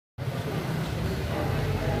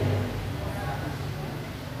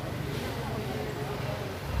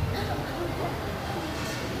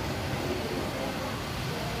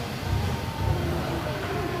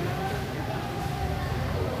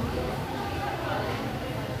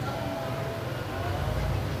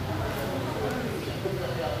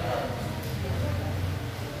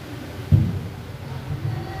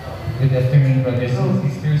Good afternoon, brothers and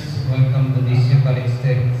sisters. Welcome to this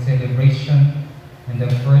Eucharistic celebration on the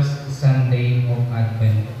first Sunday of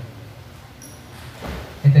Advent.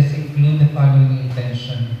 Let us include the following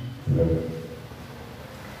intention.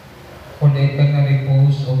 For the eternal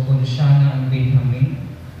repose of Ponciana and Benjamin,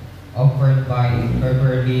 offered by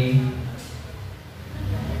Beverly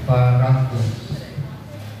Paratus.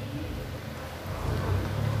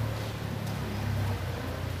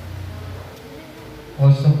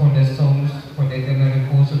 Also for the souls, for the eternal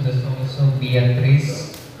repose of the souls of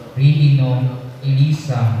Beatriz, Rihino,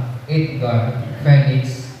 Elisa, Edgar,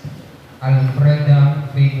 Felix,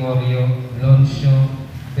 Alfreda, Gregorio, Loncio,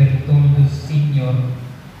 Bertoldo Sr.,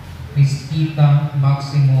 Cristita,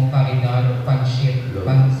 Maximo, Caridad,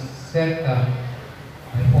 Panceta,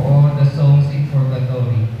 and for all the souls in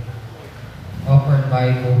purgatory, offered by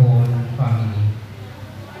the whole family.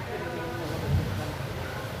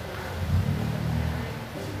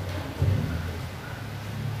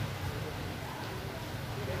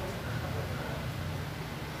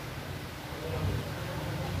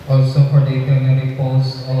 Also for the eternal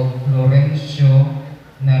repose of Florencio,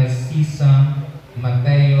 Narcisa,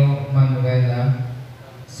 Mateo, Manuela,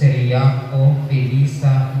 Seriaco,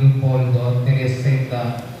 Felisa, Leopoldo,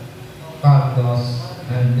 Tereseta, Carlos,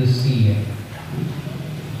 and Lucia.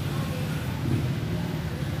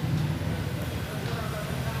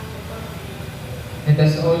 Let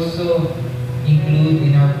us also include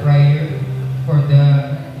in our prayer for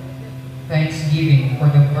the Thanksgiving for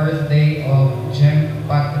the birthday of Jem,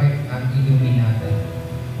 Patrick, and Illuminata.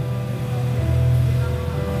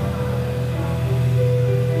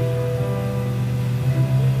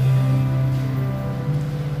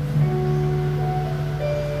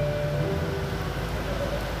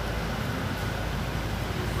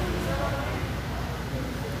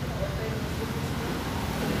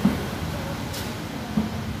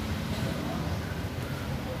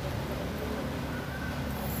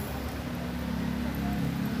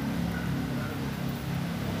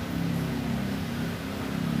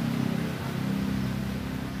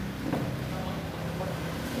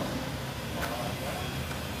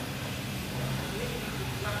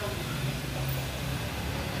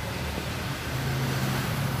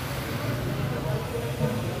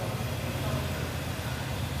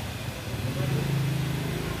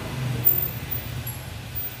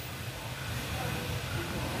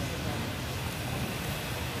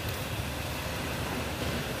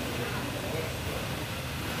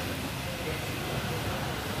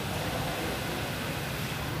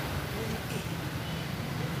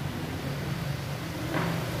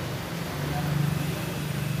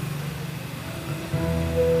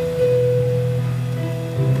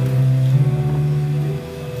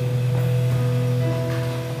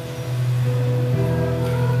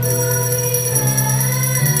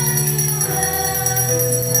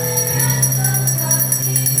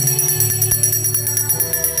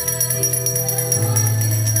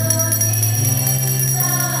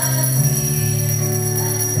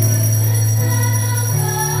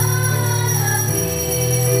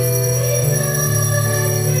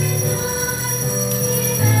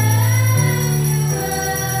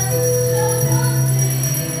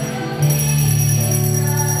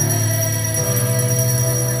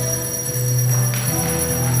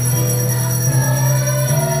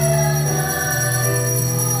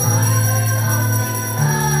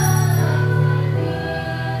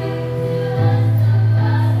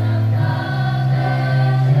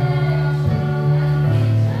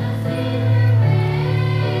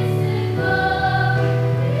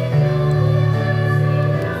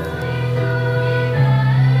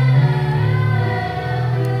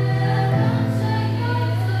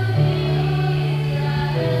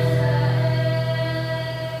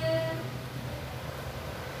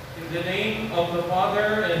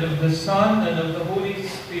 Son, and of the Holy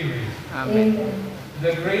Spirit. Amen.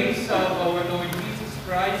 The grace of our Lord Jesus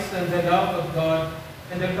Christ, and the love of God,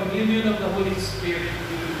 and the communion of the Holy Spirit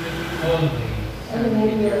be with you always. And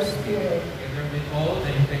with your spirit. Together with all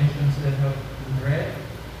the intentions that have been read,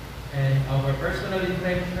 and our personal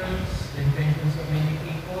intentions, the intentions of many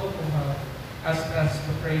people who have asked us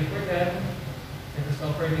to pray for them, let us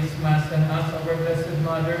offer this Mass and ask our Blessed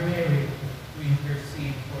Mother Mary to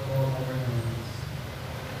intercede for all our needs.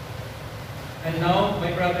 And now,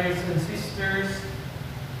 my brothers and sisters,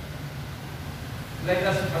 let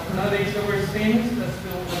us acknowledge our sins as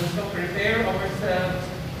we also prepare ourselves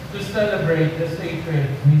to celebrate the sacred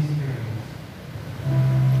mysteries.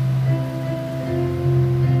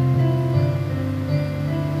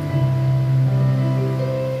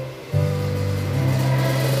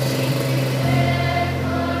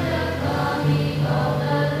 Of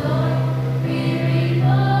the Lord.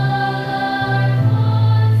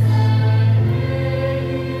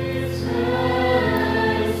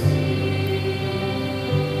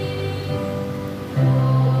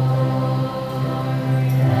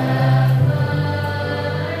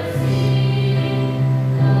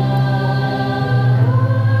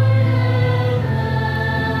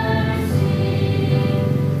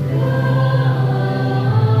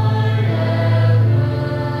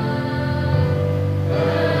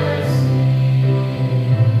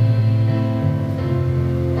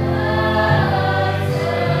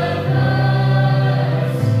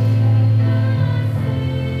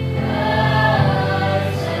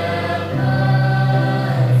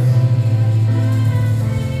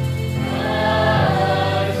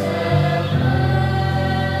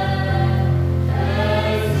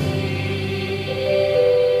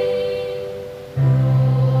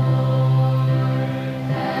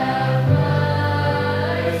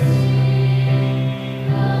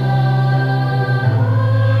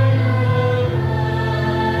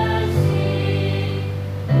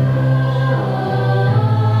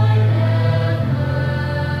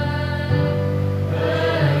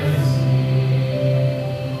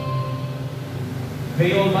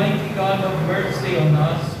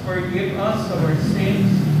 forgive us our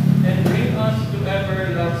sins, and bring us to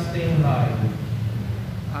everlasting life.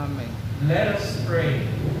 Amen. Let us pray.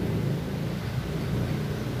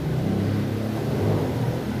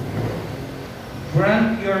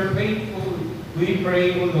 Grant your faithful, we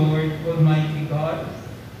pray, O Lord, Almighty God,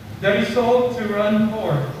 the resolve to run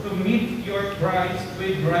forth to meet your Christ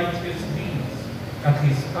with righteous deeds at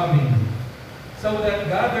his coming, so that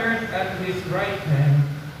gathered at his right hand,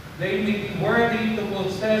 they may be worthy to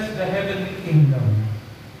possess the heavenly kingdom.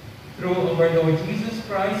 Through our Lord Jesus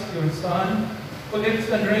Christ, your Son, who lives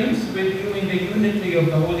and reigns with you in the unity of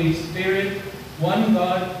the Holy Spirit, one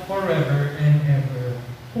God, forever and ever.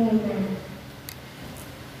 Amen.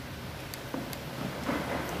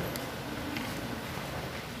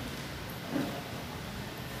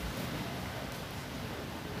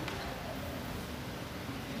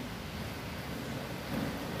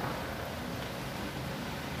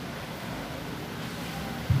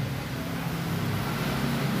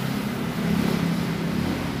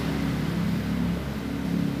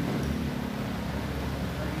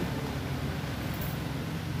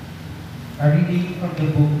 A reading from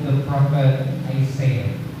the book of the prophet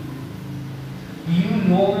Isaiah. You,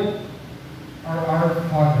 Lord, are our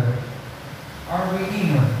Father, our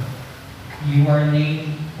Redeemer. You are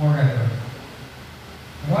named forever.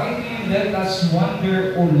 Why do you let us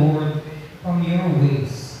wander, O Lord, from your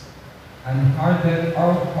ways, and harden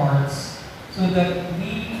our hearts so that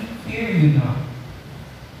we fear you not?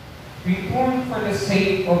 Return for the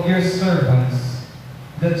sake of your servants,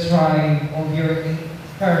 the tribe of your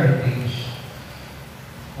heritage.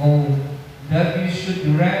 Oh, that you should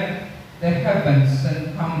rend the heavens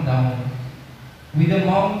and come down, with the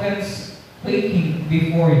mountains quaking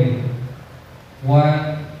before you.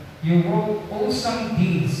 While you wrote awesome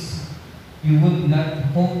deeds, you would not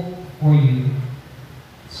hope for you,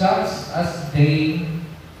 such as they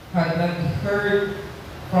had not heard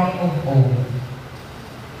from of old.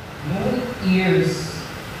 No ears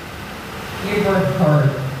ever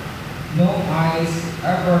heard, no eyes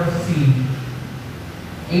ever seen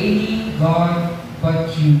any God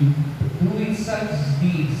but you, doing such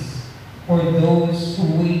deeds for those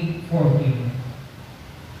who wait for him.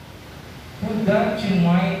 Would that you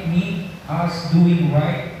might meet us doing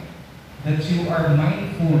right, that you are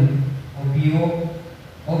mindful of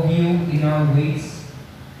you in our ways.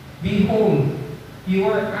 Behold, you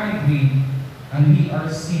are angry, and we are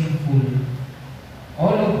sinful.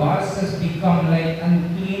 All of us has become like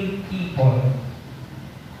unclean people,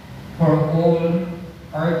 for all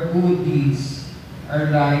our good deeds are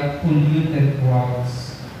like polluted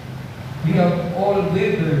grass. We have all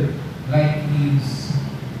withered like leaves,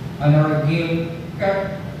 and our guilt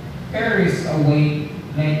carries away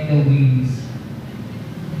like the winds.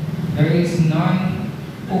 There is none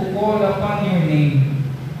who call upon your name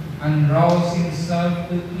and rouse himself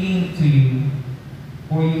to cling to you,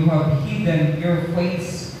 for you have hidden your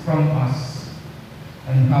face from us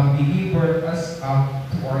and have delivered us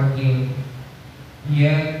up to our guilt.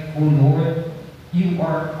 Yet, O Lord, you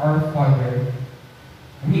are our Father.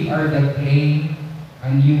 We are the clay,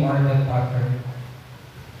 and you are the potter.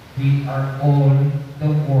 We are all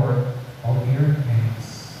the work of your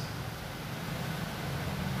hands.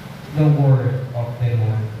 The word of the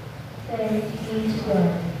Lord. Thanks be to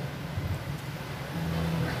God.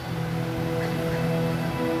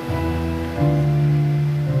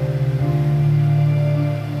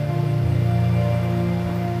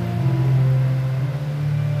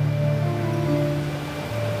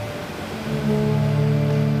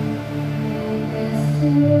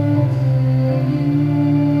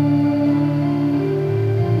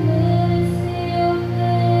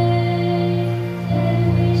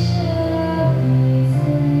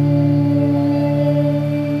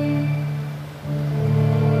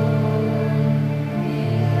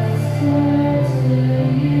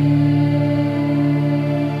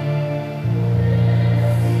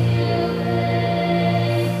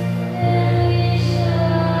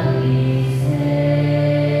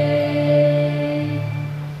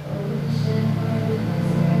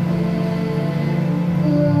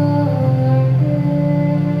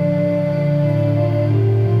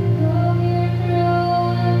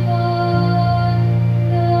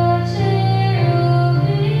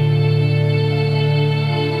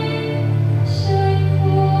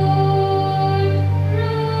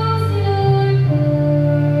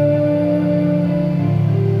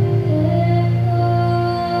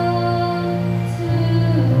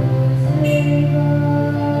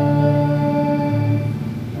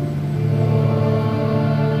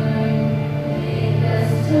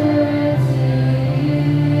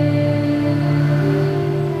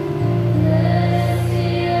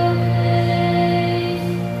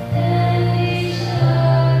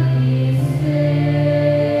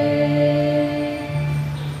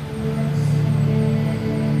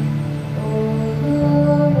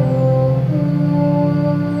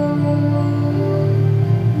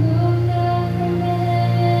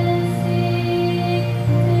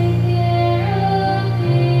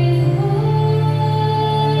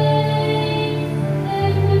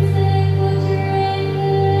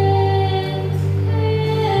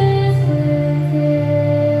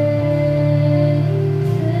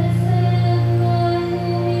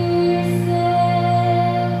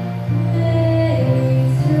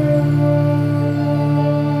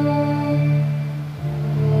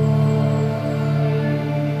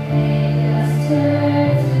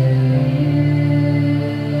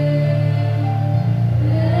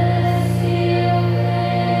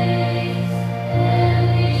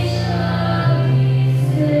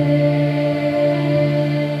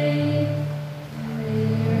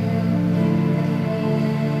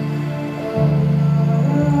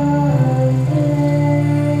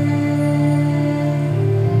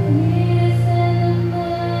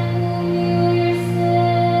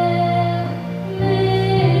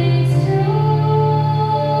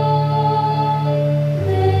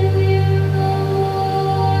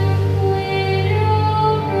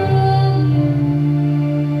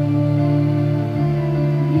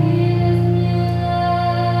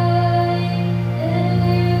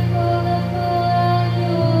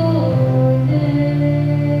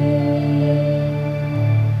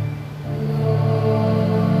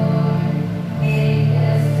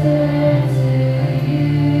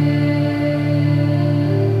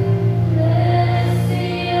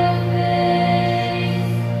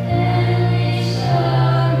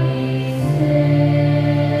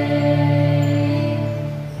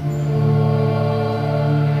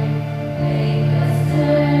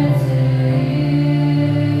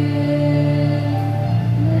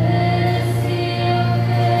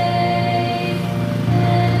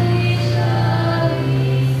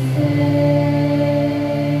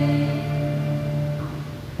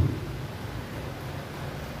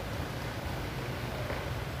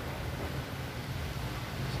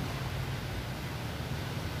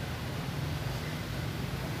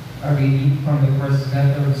 a reading from the first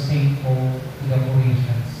letter of St. Paul to the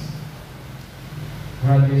Corinthians.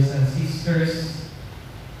 Brothers and sisters,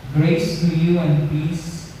 grace to you and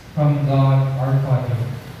peace from God our Father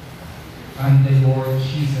and the Lord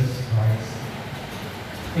Jesus Christ.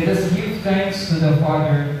 Let us give thanks to the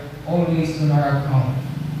Father always on our account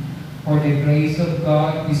for the grace of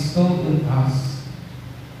God bestowed on us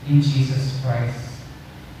in Jesus Christ,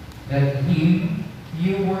 that Him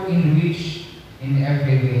you were enriched in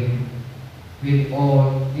every way with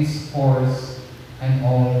all discourse and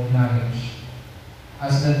all knowledge,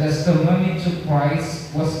 as the testimony to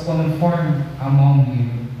Christ was confirmed among you,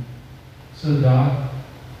 so that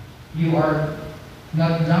you are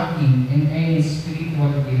not lacking in any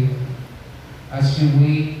spiritual gift as you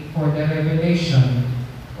wait for the revelation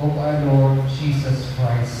of our Lord Jesus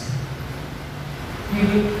Christ. He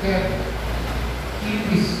will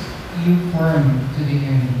keep you firm to the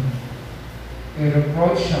end,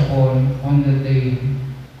 irreproachable on the day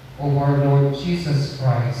of our Lord Jesus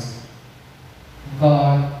Christ.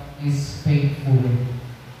 God is faithful.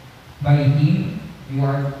 By Him you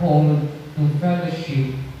are called to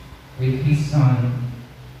fellowship with His Son,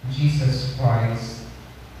 Jesus Christ,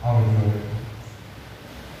 our Lord.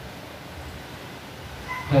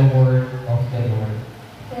 The word of the Lord.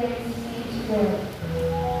 Thanks be to God.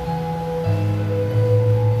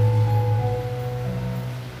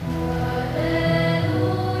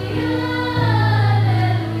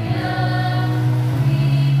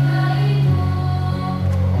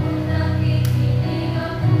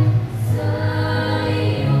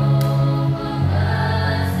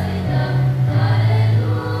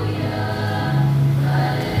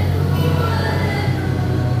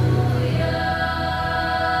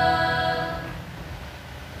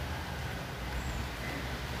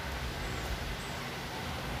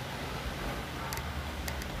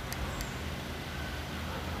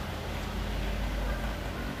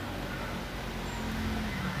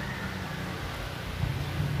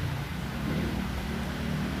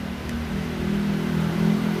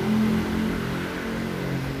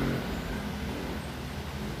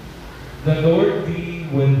 The Lord be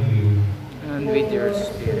with you. And with your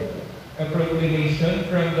spirit. A proclamation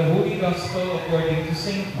from the Holy Gospel according to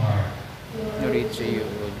St. Mark. Glory to you, O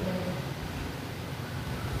Lord.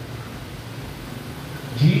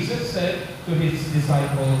 Jesus said to his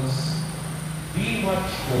disciples, "Be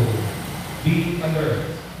watchful, be alert.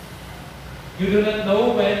 You do not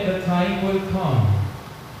know when the time will come.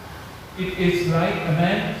 It is like a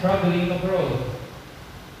man traveling abroad,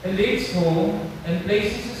 and leaves home and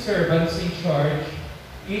places his servants in charge,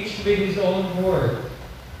 each with his own work,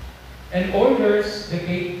 and orders the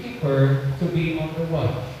gatekeeper to be on the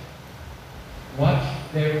watch. Watch,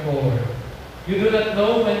 therefore. You do not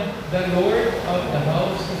know when the Lord of the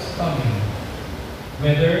house is coming,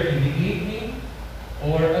 whether in the evening,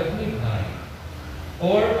 or at midnight,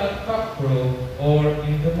 or at cockcrow, or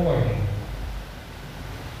in the morning.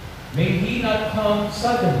 May He not come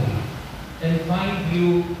suddenly and find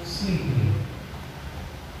you sleeping.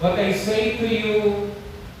 What I say to you,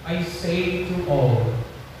 I say to all,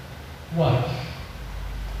 watch."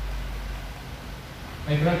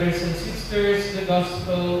 My brothers and sisters, the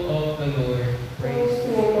Gospel of the Lord. Praise to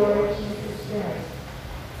the Lord Jesus Christ.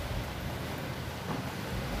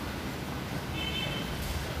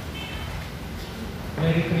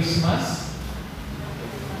 Merry Christmas.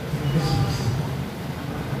 Christmas.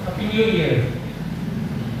 Happy New Year.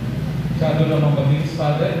 Masyado naman mabilis,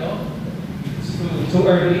 Father, no? It's too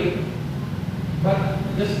early. But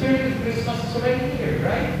the spirit of Christmas is already here,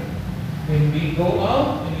 right? When we go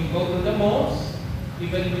out, when we go to the malls,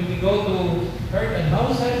 even when we go to certain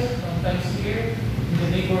houses, sometimes here in the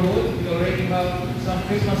neighborhood, we already have some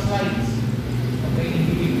Christmas lights, okay, in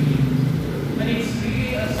the evening. And it's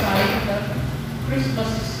really a sign that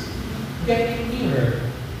Christmas is getting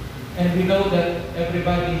nearer. And we know that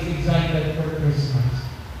everybody is excited for Christmas.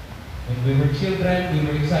 When we were children, we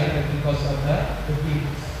were excited because of the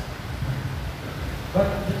gifts.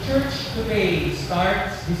 But the church today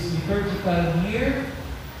starts this liturgical year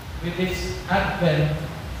with this Advent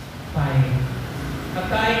time. A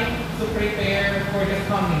time to prepare for the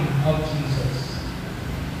coming of Jesus.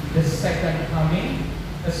 The second coming,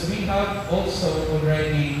 as we have also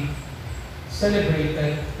already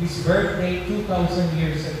celebrated His birthday 2,000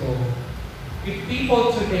 years ago. If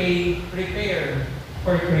people today prepare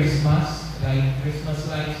for Christmas, like Christmas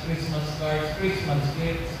lights, Christmas cards, Christmas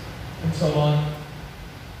gifts, and so on,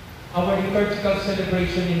 our liturgical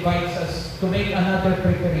celebration invites us to make another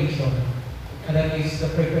preparation, and that is the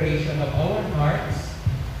preparation of our hearts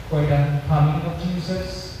for the coming of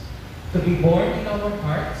Jesus, to be born in our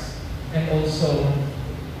hearts, and also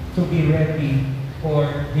to be ready for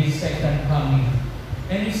His second coming.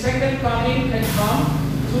 And His second coming can come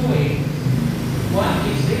two ways. One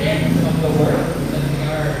is the end of the world that we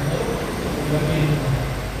are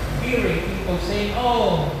hearing people saying,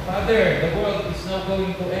 "Oh, Father, the world is now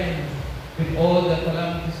going to end with all the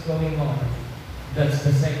calamities going on." That's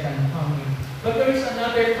the second coming. But there is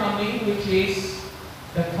another coming, which is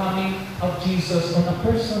the coming of Jesus on a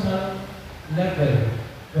personal level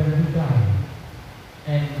when He died.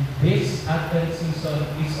 And this Advent season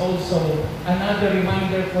is also another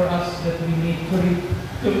reminder for us that we need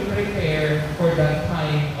to prepare for that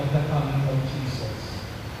time of the coming of Jesus.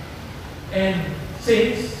 And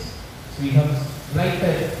since we have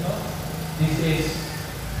lighted, this is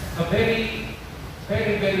a very,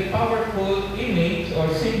 very, very powerful image or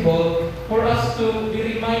symbol for us to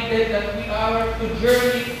be reminded that we are to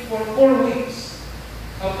journey for 4 weeks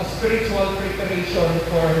of a spiritual preparation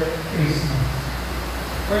for Christmas.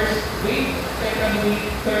 First week, second week,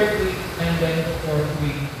 third week, and then the fourth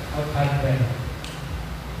week of Advent.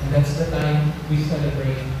 And that's the time we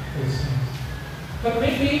celebrate Christmas. But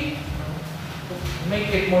maybe, to make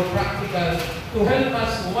it more practical, to help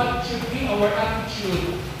us what should be our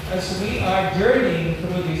attitude as we are journeying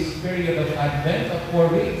through this period of Advent of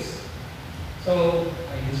 4 weeks. So,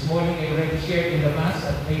 this morning I already shared in the Mass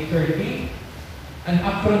at 8:30 an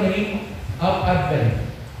acronym of Advent.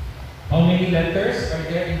 How many letters are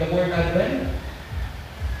there in the word Advent?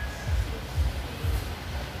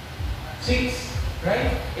 6,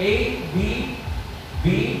 right? A, B, B,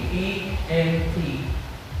 E, N, T.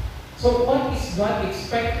 So what is God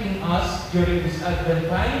expecting us during this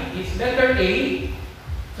Advent time is letter A,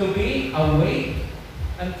 to be awake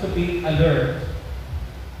and to be alert.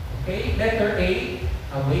 Okay? Letter A,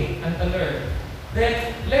 awake and alert.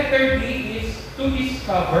 Then letter B is to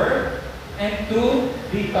discover and to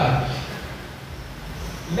detach.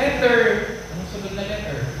 Letter, anong sunod na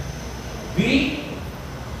letter? B,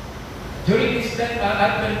 during this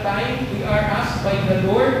Advent time, we are asked by the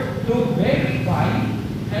Lord to verify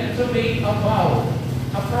and to make a vow,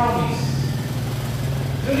 a promise.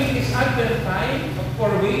 During this Advent time of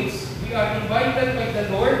 4 weeks, we are invited by the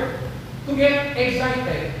Lord to get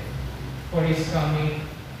excited for His coming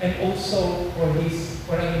and also for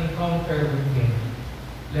an encounter with Him.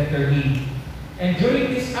 Letter E. And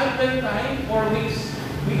during this Advent time, 4 weeks,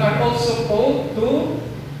 we are also called to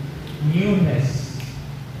newness.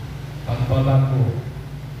 Pagbabago.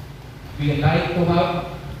 We like to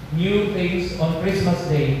have new things on Christmas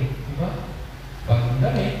Day. Diba? Bagong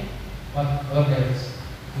damit. What else?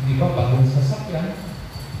 Hindi ba? Bagong sasakyan.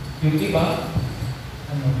 Yung iba,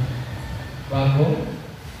 bagong.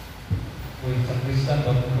 Uy, sa Christian,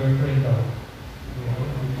 bagong girlfriend daw.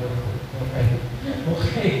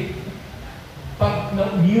 Okay.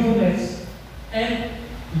 Newness. And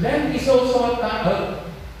Lent is also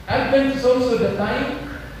Advent is also the time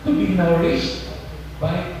to be nourished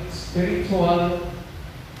by spiritual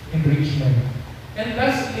enrichment. And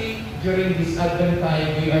lastly, during this Advent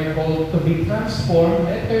time, we are called to be transformed,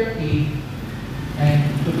 letter T, and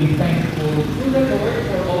to be thankful to the Lord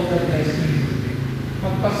for all the blessings.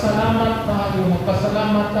 Magpasalamat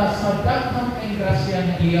ta sa daghang kay grasya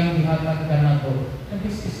na iyang gihatag kanato. And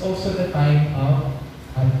this is also the time of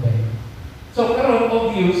Advent. So, karon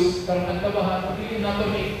obvious, karong adlawahan, hindi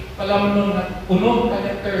nato ni palamnon na unong ka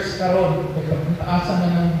letters karon, kay taasan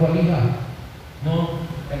na ng waliha. No?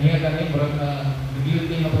 Kaniya murag na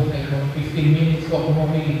guilty na po kayo, 15 minutes ko ako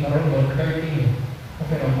mamili karon, or 30.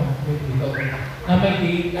 Okay ron mo? Dito. Namay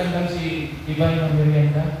di si Ivan ng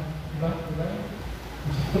merienda. Diba?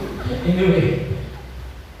 Anyway,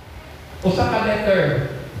 usa ka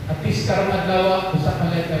letter. At least karong adlaw, usa ka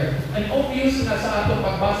letter. And obvious na sa atong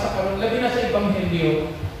pagbasa karon, labi na sa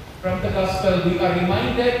Ebanghelyo, from the Gospel, we are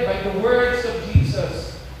reminded by the words of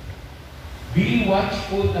Jesus. Be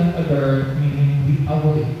watchful and alert, meaning be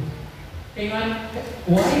awake. Amen?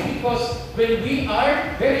 Why? Because when we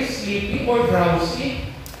are very sleepy or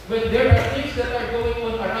drowsy, when there are things that are going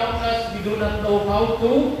on around us, we do not know how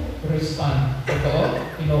to respond. Totoo?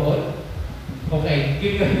 Inood? Okay,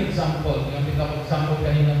 give you an example. Yung example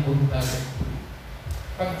kaninang buntag.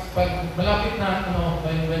 Pag malapit na,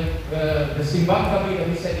 when the simbang gabi of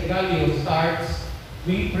Misa Igalio starts,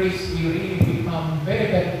 we priests, we really become very,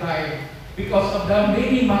 very tired because of the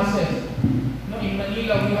many masses. No, in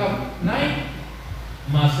Manila, we have 9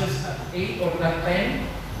 masses at 8 or at 10.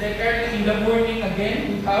 Then early in the morning again,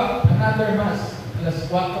 we have another mass, alas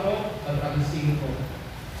 4 or alas 5.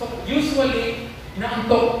 So usually,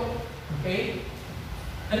 inaantok. Okay?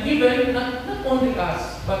 And even, not only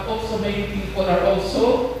us, but also many people are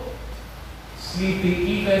also sleeping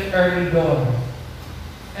even early dawn.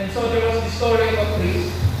 And so there was the story of a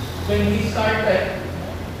priest. When he started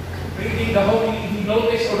reading the homily, he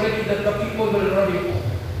noticed already that the people were already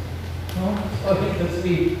falling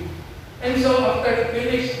asleep. And so after he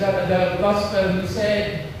finished the gospel, he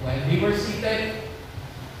said, while they were seated,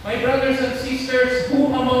 "My brothers and sisters,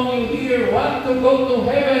 who among you here want to go to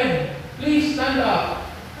heaven? Please stand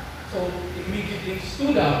up." So immediately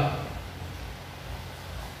stood up,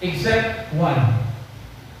 except one.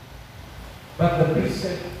 But the priest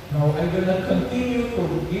said, "No, I will not continue to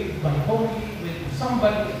give my homily with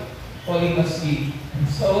somebody falling asleep." And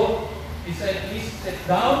so he said, "Please sit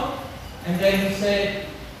down." And then he said,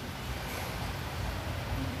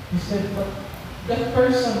 "But that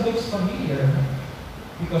person looks familiar."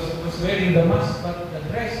 Because he was wearing the mask, but the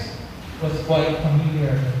dress was quite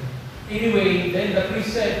familiar. Anyway, then the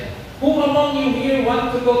priest said, "Who among you here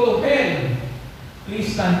want to go to hell?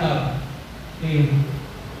 Please stand up."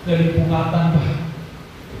 Nalipungatan ba?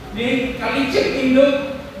 Di kalitsit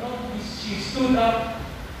indot. No, she stood up,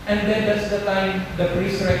 and then that's the time the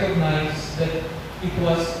priest recognized that it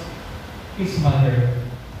was his mother.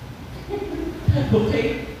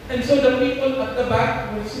 Okay? And so the people at the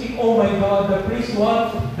back were saying, "Oh my God,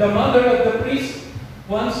 the mother of the priest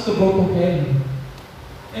wants to go to hell."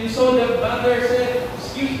 And so the mother said,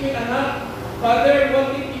 "Excuse me, anak, father,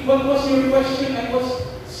 what was your question?" "I was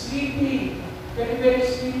sleepy, very, very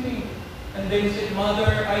sleepy." And then he said,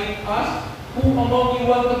 "Mother, I asked, who among you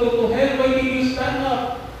want to go to hell? Why did you stand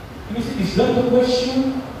up?" And he said, "Is that the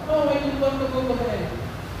question?" "No, I didn't want to go to hell."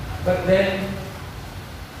 But then,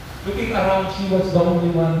 looking around, she was the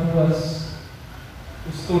only one who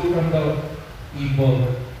stood from the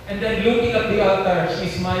table. And then looking at the altar, she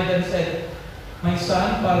smiled and said, "My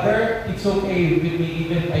son, father, it's okay with me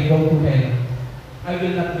even if I go to hell. I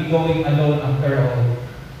will not be going alone after all.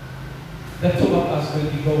 The two of us will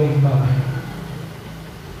be going back."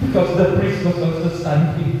 Because the priest was also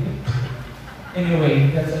standing.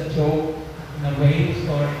 Anyway, that's a joke, in a way,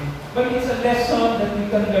 story. But it's a lesson that we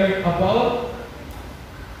can learn about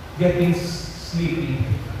getting sleepy.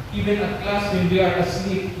 Even at class, when we are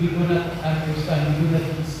asleep, we do not understand, we do not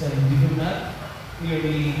listen, we do not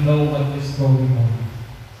clearly know what is going on.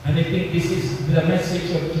 And I think this is the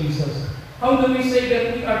message of Jesus. How do we say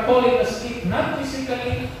that we are falling asleep, not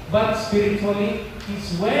physically, but spiritually?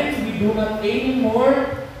 It's when we do not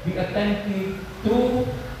anymore be attentive to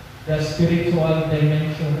the spiritual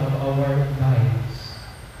dimension of our lives.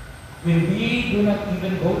 When we do not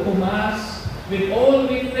even go to Mass, when all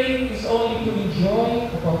we think is only to enjoy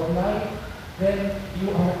about life, then you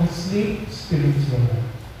are asleep spiritually.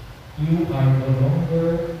 You are no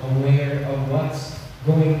longer aware of what's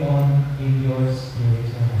going on in your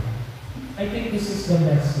spiritual life. I think this is the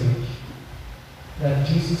message that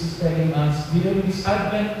Jesus is telling us during this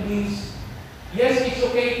Advent. Please, yes, it's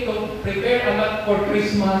okay to prepare a lot for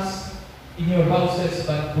Christmas in your houses,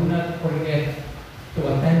 but do not forget to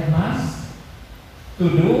attend Mass, to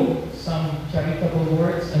do some charitable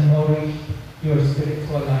works and nourish your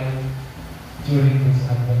spiritual life during this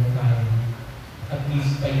Advent time, at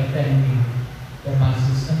least by attending the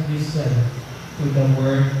Masses and listen to the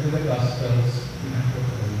Word, to the Gospels we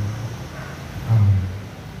proclaim. Amen.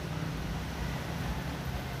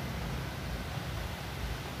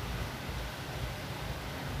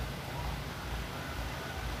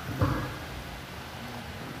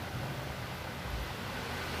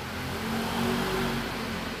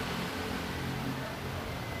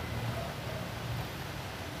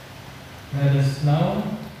 Let us now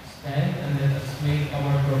stand and let us make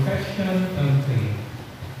our profession of faith.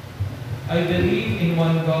 I believe in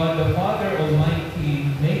one God, the Father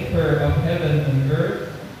Almighty, maker of heaven and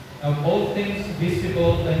earth, of all things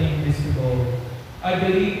visible and invisible. I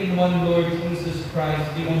believe in one Lord Jesus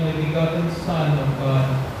Christ, the only begotten Son of God,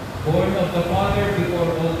 born of the Father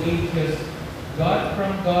before all ages, God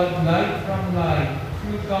from God, light from light,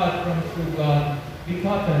 true God from true God,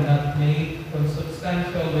 begotten, not made,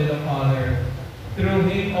 consubstantial with the Father. Through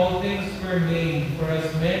him all things were made. For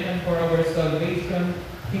us men and for our salvation,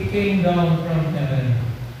 he came down from heaven.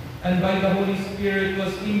 And by the Holy Spirit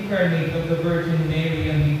was incarnate of the Virgin Mary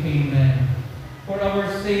and became man. For our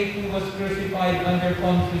sake he was crucified under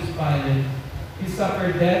Pontius Pilate. He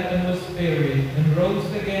suffered death and was buried, and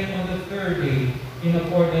rose again on the third day, in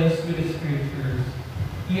accordance with the Scriptures.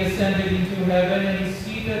 He ascended into heaven and is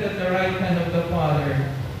seated at the right hand of the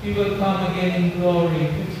Father. He will come again in glory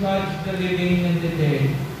to judge the living and the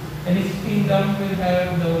dead, and his kingdom will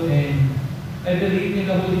have no end. I believe in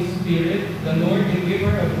the Holy Spirit, the Lord, the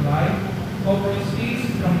giver of life, who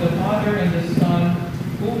proceeds from the Father and the Son,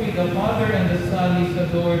 who with the Father and the Son is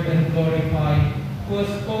adored and glorified, who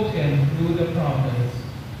has spoken through the prophets.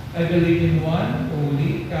 I believe in one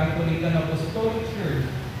holy, Catholic, and Apostolic Church.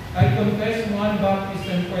 I confess one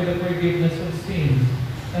baptism for the forgiveness of sins,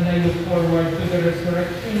 and I look forward to the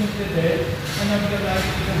resurrection of the dead and of the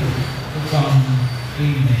life to come.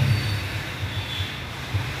 Amen.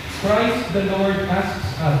 Christ the Lord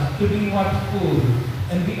asks us to be watchful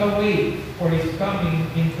and be awake for His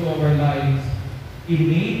coming into our lives. In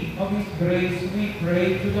need of His grace, we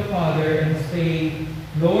pray to the Father and say,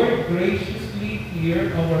 Lord, graciously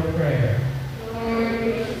hear our prayer. Lord,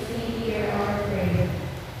 graciously hear our prayer.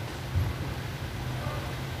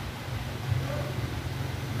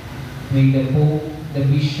 May the Pope, the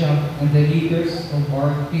Bishop, and the leaders of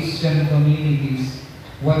our Christian communities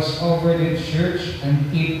watch over the Church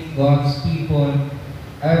and keep God's people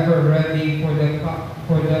ever ready for the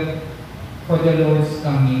Lord's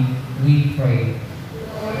coming. We pray.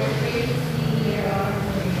 Lord, graciously hear our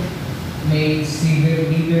prayer. May civil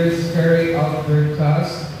leaders carry out their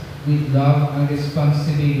task with love and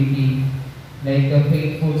responsibility, like the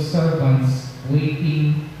faithful servants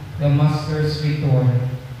waiting the Master's return,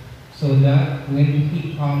 so that when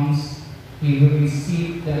He comes, He will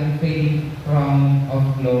receive the unfading crown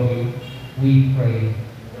of glory. We pray.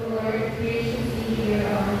 Lord, graciously hear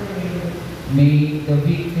our prayer. May the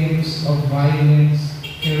victims of violence,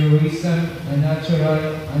 terrorism, and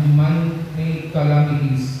natural and man-made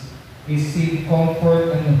calamities receive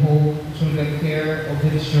comfort and hope through the care of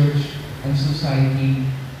the Church and society.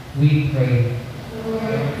 We pray.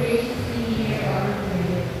 Lord, graciously hear our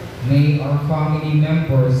prayer. May our family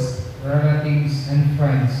members, relatives, and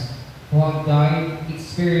friends who have died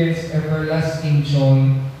experience everlasting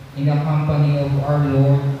joy in the company of our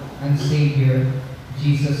Lord and Savior,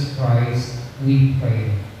 Jesus Christ. We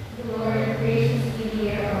pray. Lord, graciously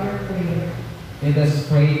hear our prayer. Let us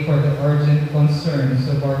pray for the urgent concerns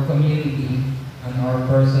of our community and our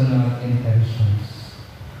personal intentions.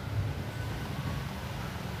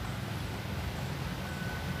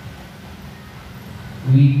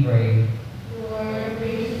 We pray. Lord,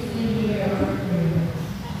 graciously hear our prayer.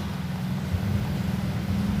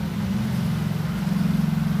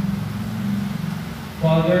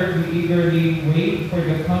 Father, we eagerly wait for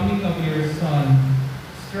the coming of your Son.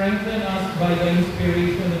 Strengthen us by the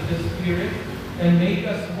inspiration of the Spirit and make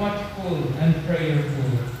us watchful and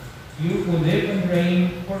prayerful. You who live and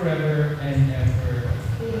reign forever and ever.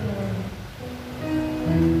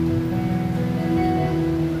 Amen.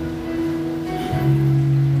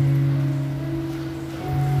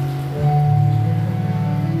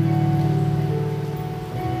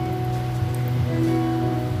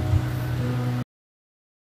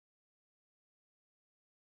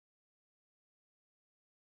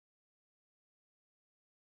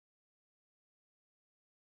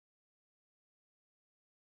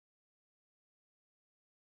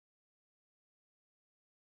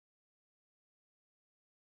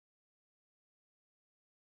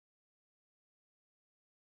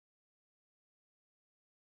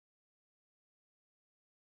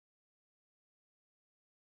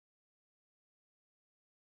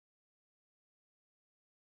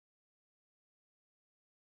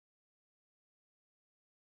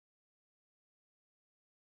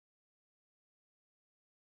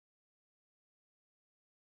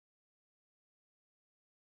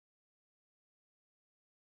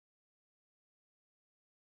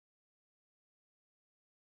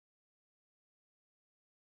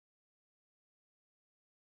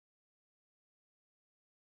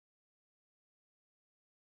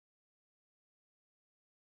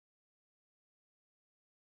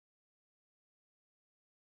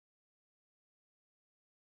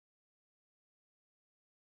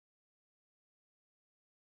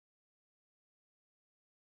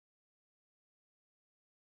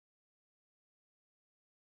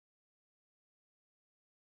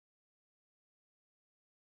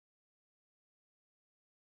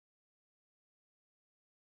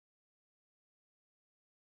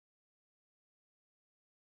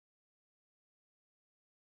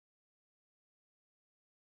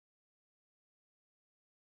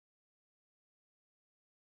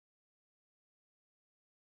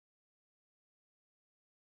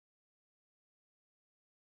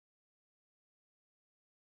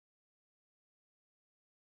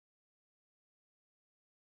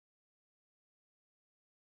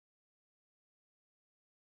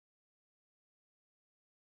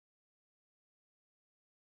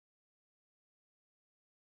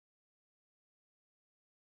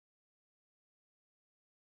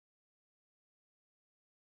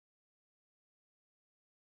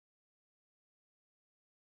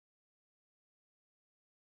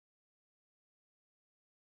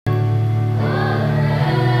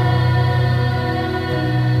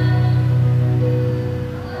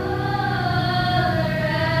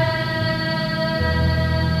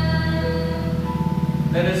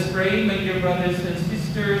 Let us pray, my dear brothers and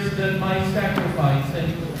sisters, that my sacrifice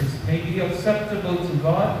and yours may be acceptable to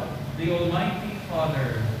God, the Almighty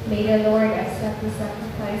Father. May the Lord accept the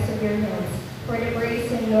sacrifice of your hands for the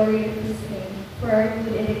praise and glory of his name, for our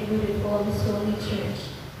good and the good of all his holy church.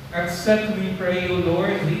 Accept, we pray, O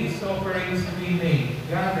Lord, these offerings we make,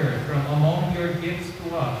 gathered from among your gifts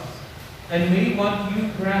to us, and may what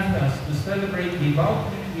you grant us to celebrate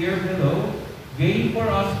devoutly here below gain for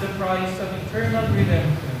us the prize of eternal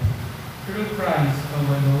redemption, through Christ our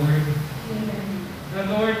Lord. Amen. The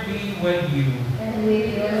Lord be with you. And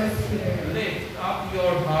with your spirit. Lift up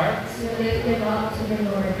your hearts. We lift them up to the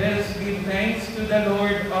Lord. Let us give thanks to the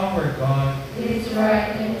Lord our God. It is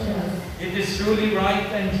right and just. It is truly right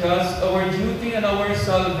and just, our duty and our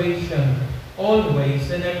salvation, always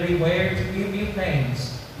and everywhere to give you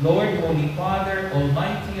thanks, Lord, Holy Father,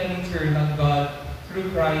 Almighty and eternal God, through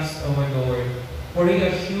Christ our Lord. For he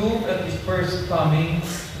assumed at his first coming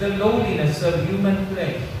the lowliness of human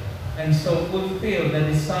flesh, and so fulfilled the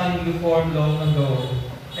design you formed long ago,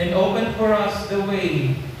 and opened for us the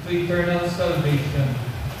way to eternal salvation,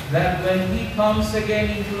 that when he comes again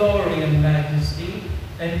in glory and majesty,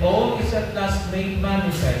 and all is at last made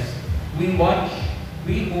manifest, we who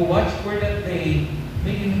watch for that day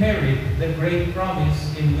may inherit the great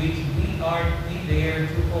promise in which we dare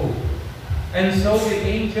to hope. And so with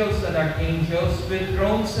angels and archangels, with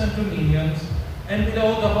thrones and dominions, and with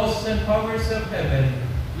all the hosts and powers of heaven,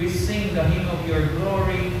 we sing the hymn of your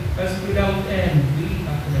glory, as without end we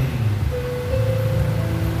acclaim.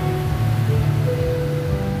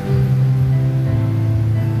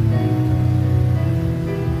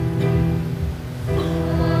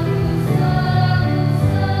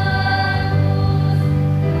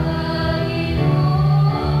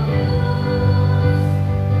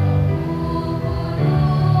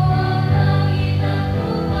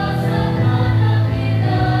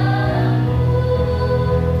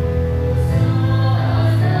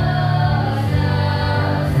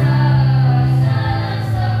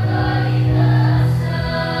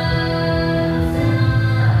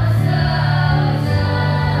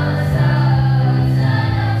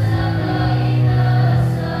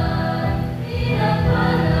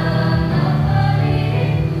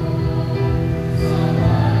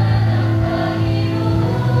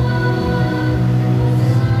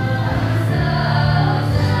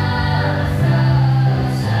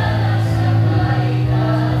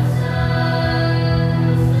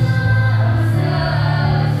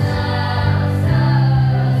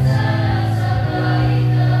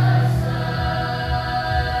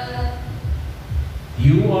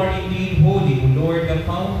 You are indeed holy, O Lord, the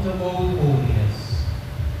fount of all holiness.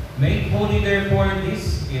 Make holy, therefore,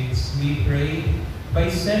 these gifts, we pray, by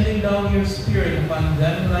sending down your Spirit upon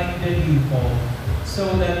them like the dewfall,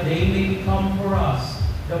 so that they may become for us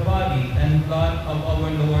the body and blood of our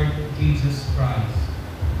Lord Jesus Christ.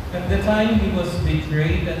 At the time he was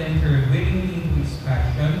betrayed and entered willingly into his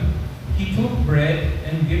passion, he took bread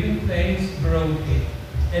and giving thanks broke it,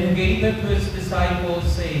 and gave it to his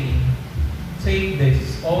disciples, saying, "Take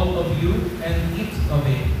this, all of you, and eat of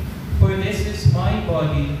it, for this is my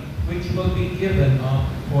body, which will be given up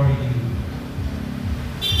for you."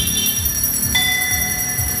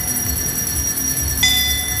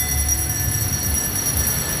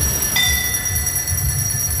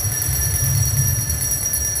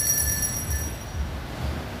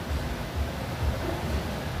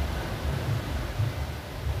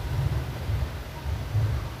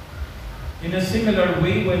 In a similar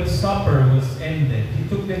way, when supper was ended, he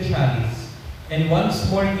took the chalice, and once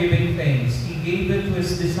more giving thanks, he gave it to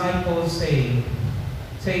his disciples, saying,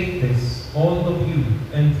 "Take this, all of you,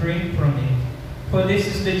 and drink from it, for this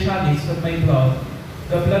is the chalice of my blood,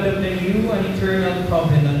 the blood of the new and eternal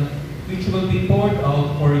covenant, which will be poured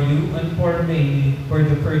out for you and for many for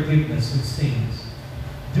the forgiveness of sins.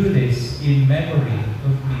 Do this in memory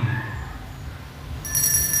of me."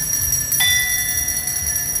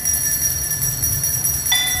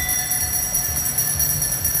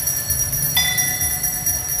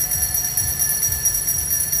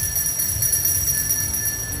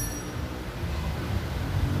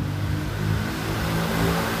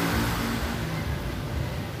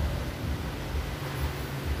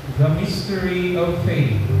 The mystery of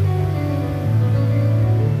faith.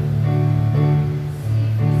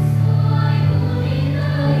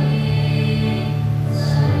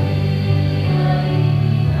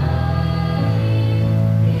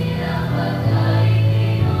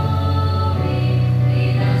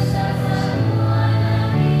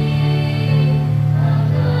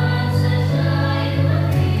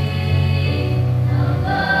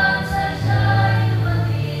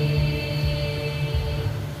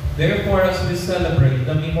 Therefore, as we celebrate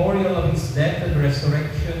the memorial of his death and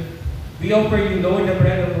resurrection, we offer you, Lord, the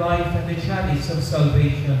bread of life and the chalice of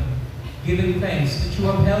salvation, giving thanks that you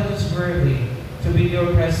have held us worthy to be in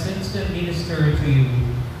your presence and minister to you.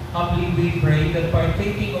 Humbly we pray that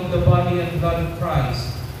partaking of the body and blood of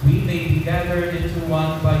Christ, we may be gathered into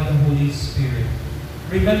one by the Holy Spirit.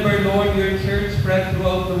 Remember, Lord, your church spread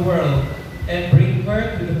throughout the world, and bring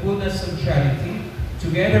her to the fullness of charity,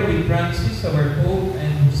 together with Francis, our Pope, and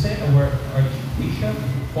Jose, our Archbishop,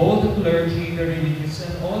 all the clergy, the religious,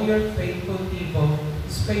 and all your faithful people,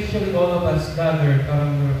 especially all of us gathered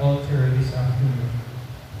around your altar this afternoon.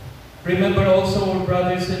 Remember also our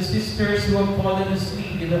brothers and sisters who have fallen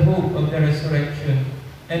asleep in the hope of the resurrection,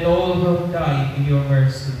 and all who have died in your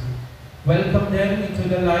mercy. Welcome them into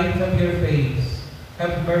the light of your face.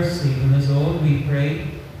 Have mercy on us all, we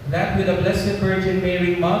pray, that with the Blessed Virgin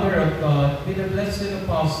Mary, Mother of God, with the blessed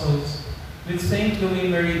apostles, with Saint Louis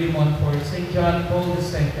Marie de Montfort, Saint John Paul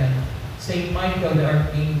II, Saint Michael the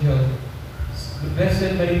Archangel, the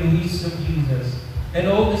Blessed Marie-Louise of Jesus, and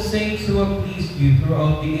all the saints who have pleased you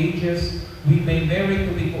throughout the ages, we may merit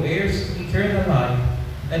to be co-heirs to eternal life,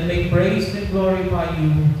 and may praise and glorify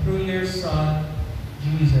you through your Son,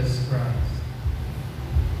 Jesus Christ.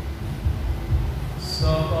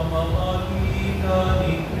 Sa pamamagitan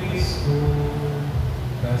ni Kristo,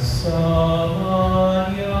 kasama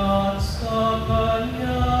niya at sa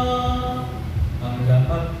Kanya, ang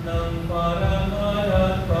lahat ng parangal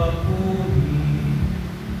at papuri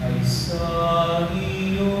ay sa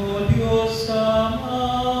iyo, Diyos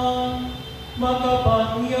Ama,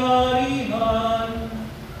 makapangyarihan,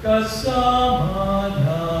 kasama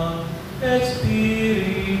ng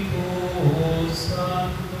Espiritu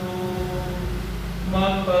Santo,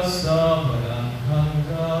 magpasama ng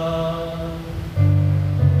hanggan.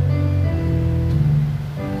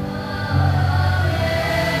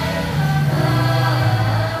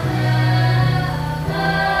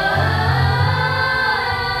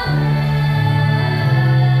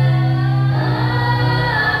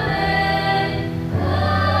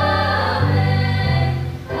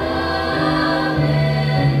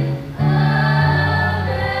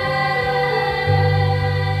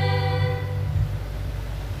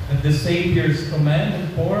 The Savior's command,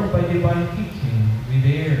 informed by divine teaching, we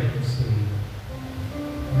dare to say.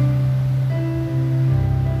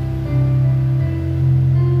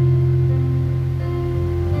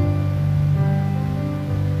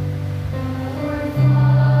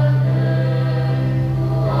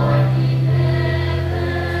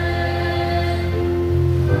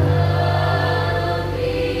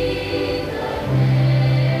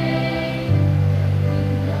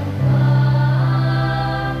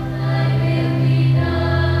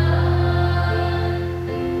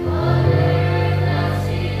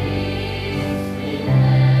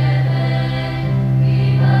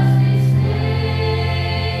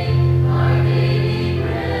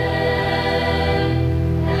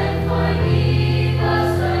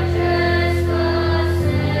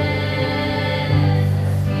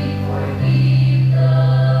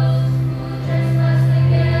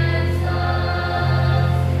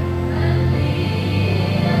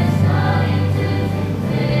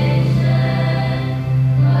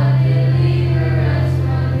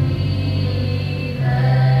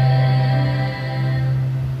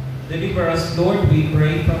 Deliver us, Lord, we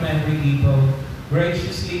pray, from every evil.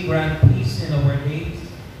 Graciously grant peace in our days,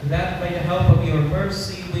 that by the help of your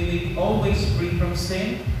mercy we may be always free from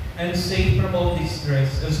sin and safe from all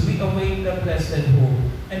distress, as we await the blessed hope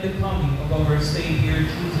and the coming of our Savior,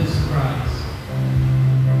 Jesus Christ.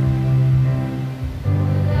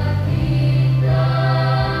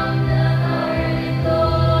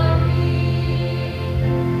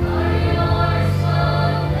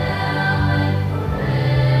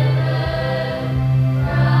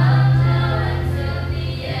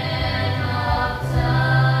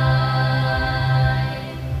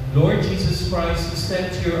 Lord Jesus Christ, who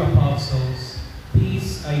said to your apostles,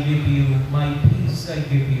 "Peace I give you, my peace I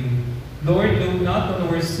give you." Lord, look not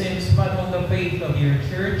on our sins, but on the faith of your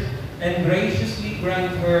church, and graciously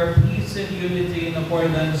grant her peace and unity in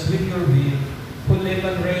accordance with your will, who live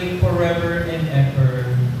and reign forever and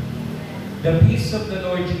ever. The peace of the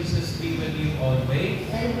Lord Jesus be with you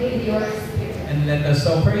always. And with your spirit. And let us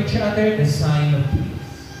offer each other the sign of peace.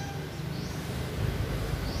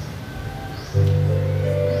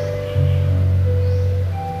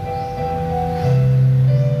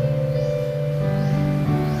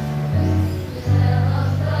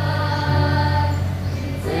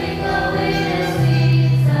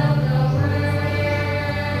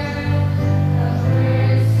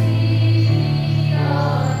 Mercy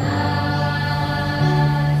on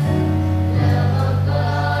us.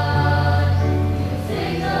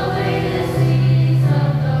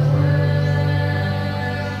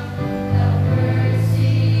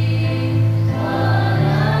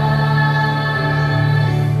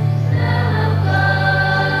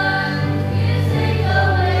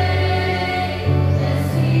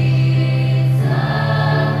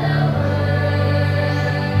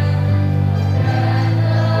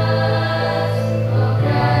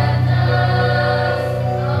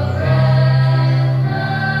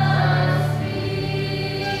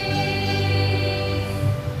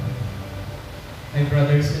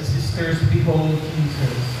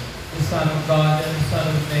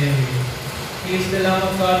 He is the Lamb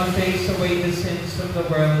of God who takes away the sins of the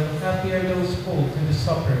world. Happy are those called to the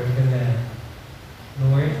supper of the Lamb.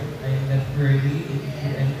 Lord, I am not worthy that you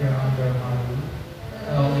should enter under my roof.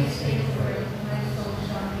 I always say the word, my soul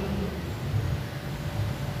shall be healed.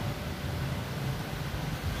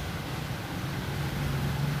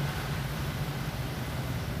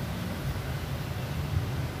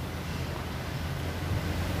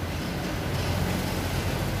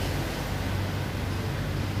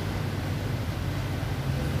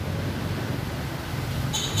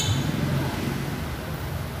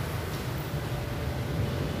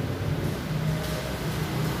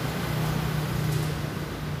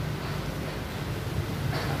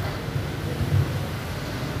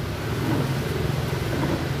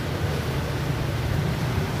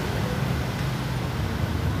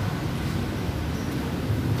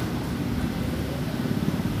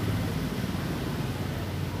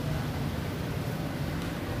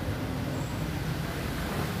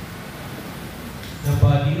 The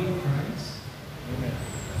body of Christ. Amen.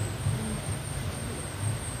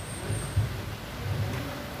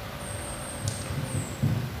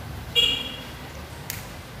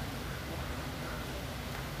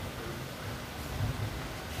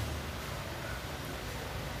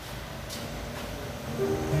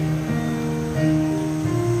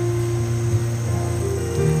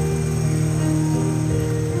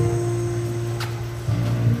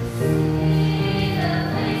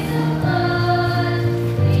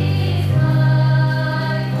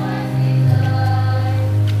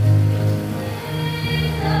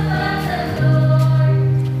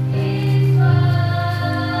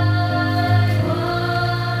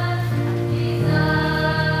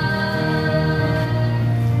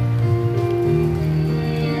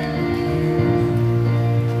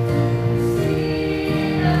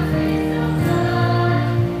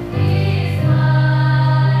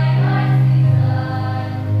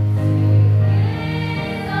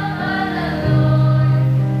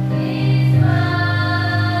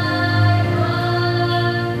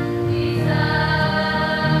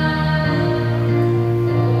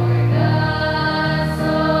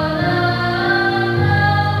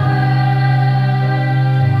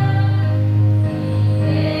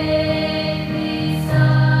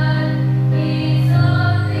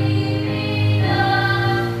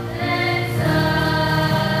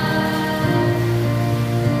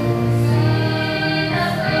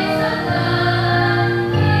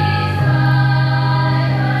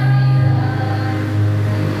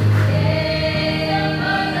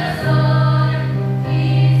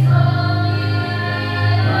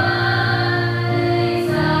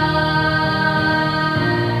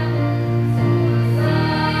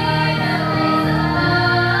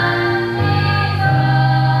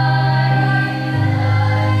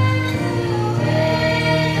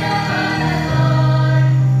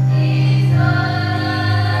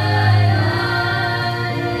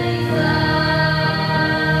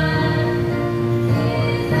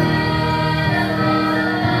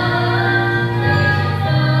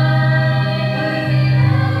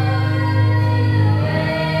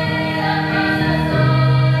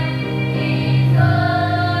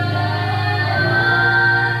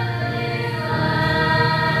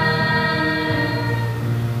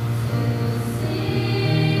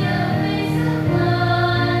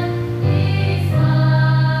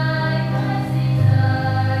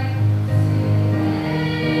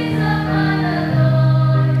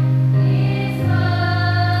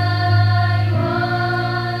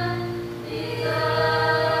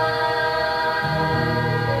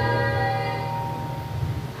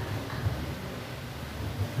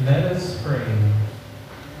 Let us pray.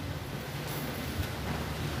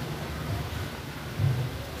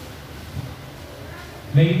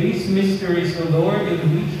 May these mysteries, O Lord, in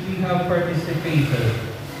which we have participated,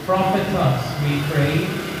 profit us, we pray.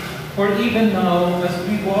 For even now, as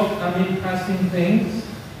we walk amid passing things,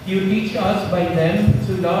 you teach us by them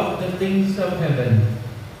to love the things of heaven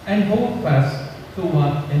and hold fast to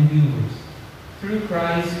what endures. Through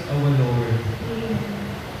Christ our Lord. Amen.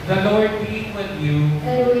 The Lord be with you.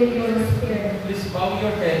 And with your spirit. Please bow your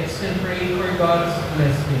heads and pray for God's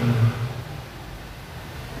blessing.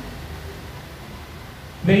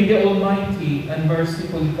 May the Almighty and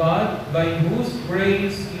merciful God, by whose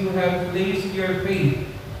grace you have placed your faith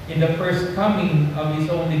in the first coming of His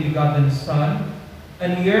only begotten Son,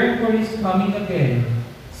 and yearn for His coming again,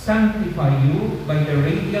 sanctify you by the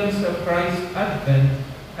radiance of Christ's advent,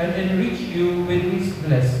 and enrich you with His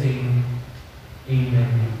blessing.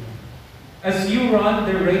 Amen. As you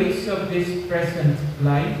run the race of this present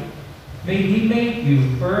life, may He make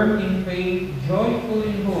you firm in faith, joyful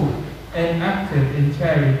in hope, and active in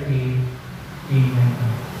charity. Amen.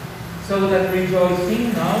 So that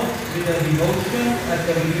rejoicing now with the devotion at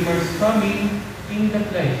the Redeemer's coming in the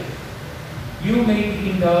flesh, you may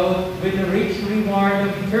be endowed with the rich reward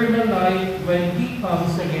of eternal life when He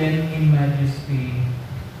comes again in majesty.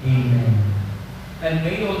 Amen. And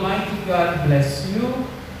may Almighty God bless you,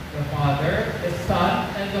 the Father, the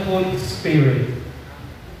Son, and the Holy Spirit.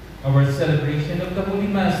 Our celebration of the Holy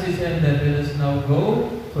Mass is ended. Let us now go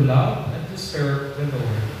to love and to serve the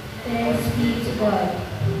Lord. Thanks be to God.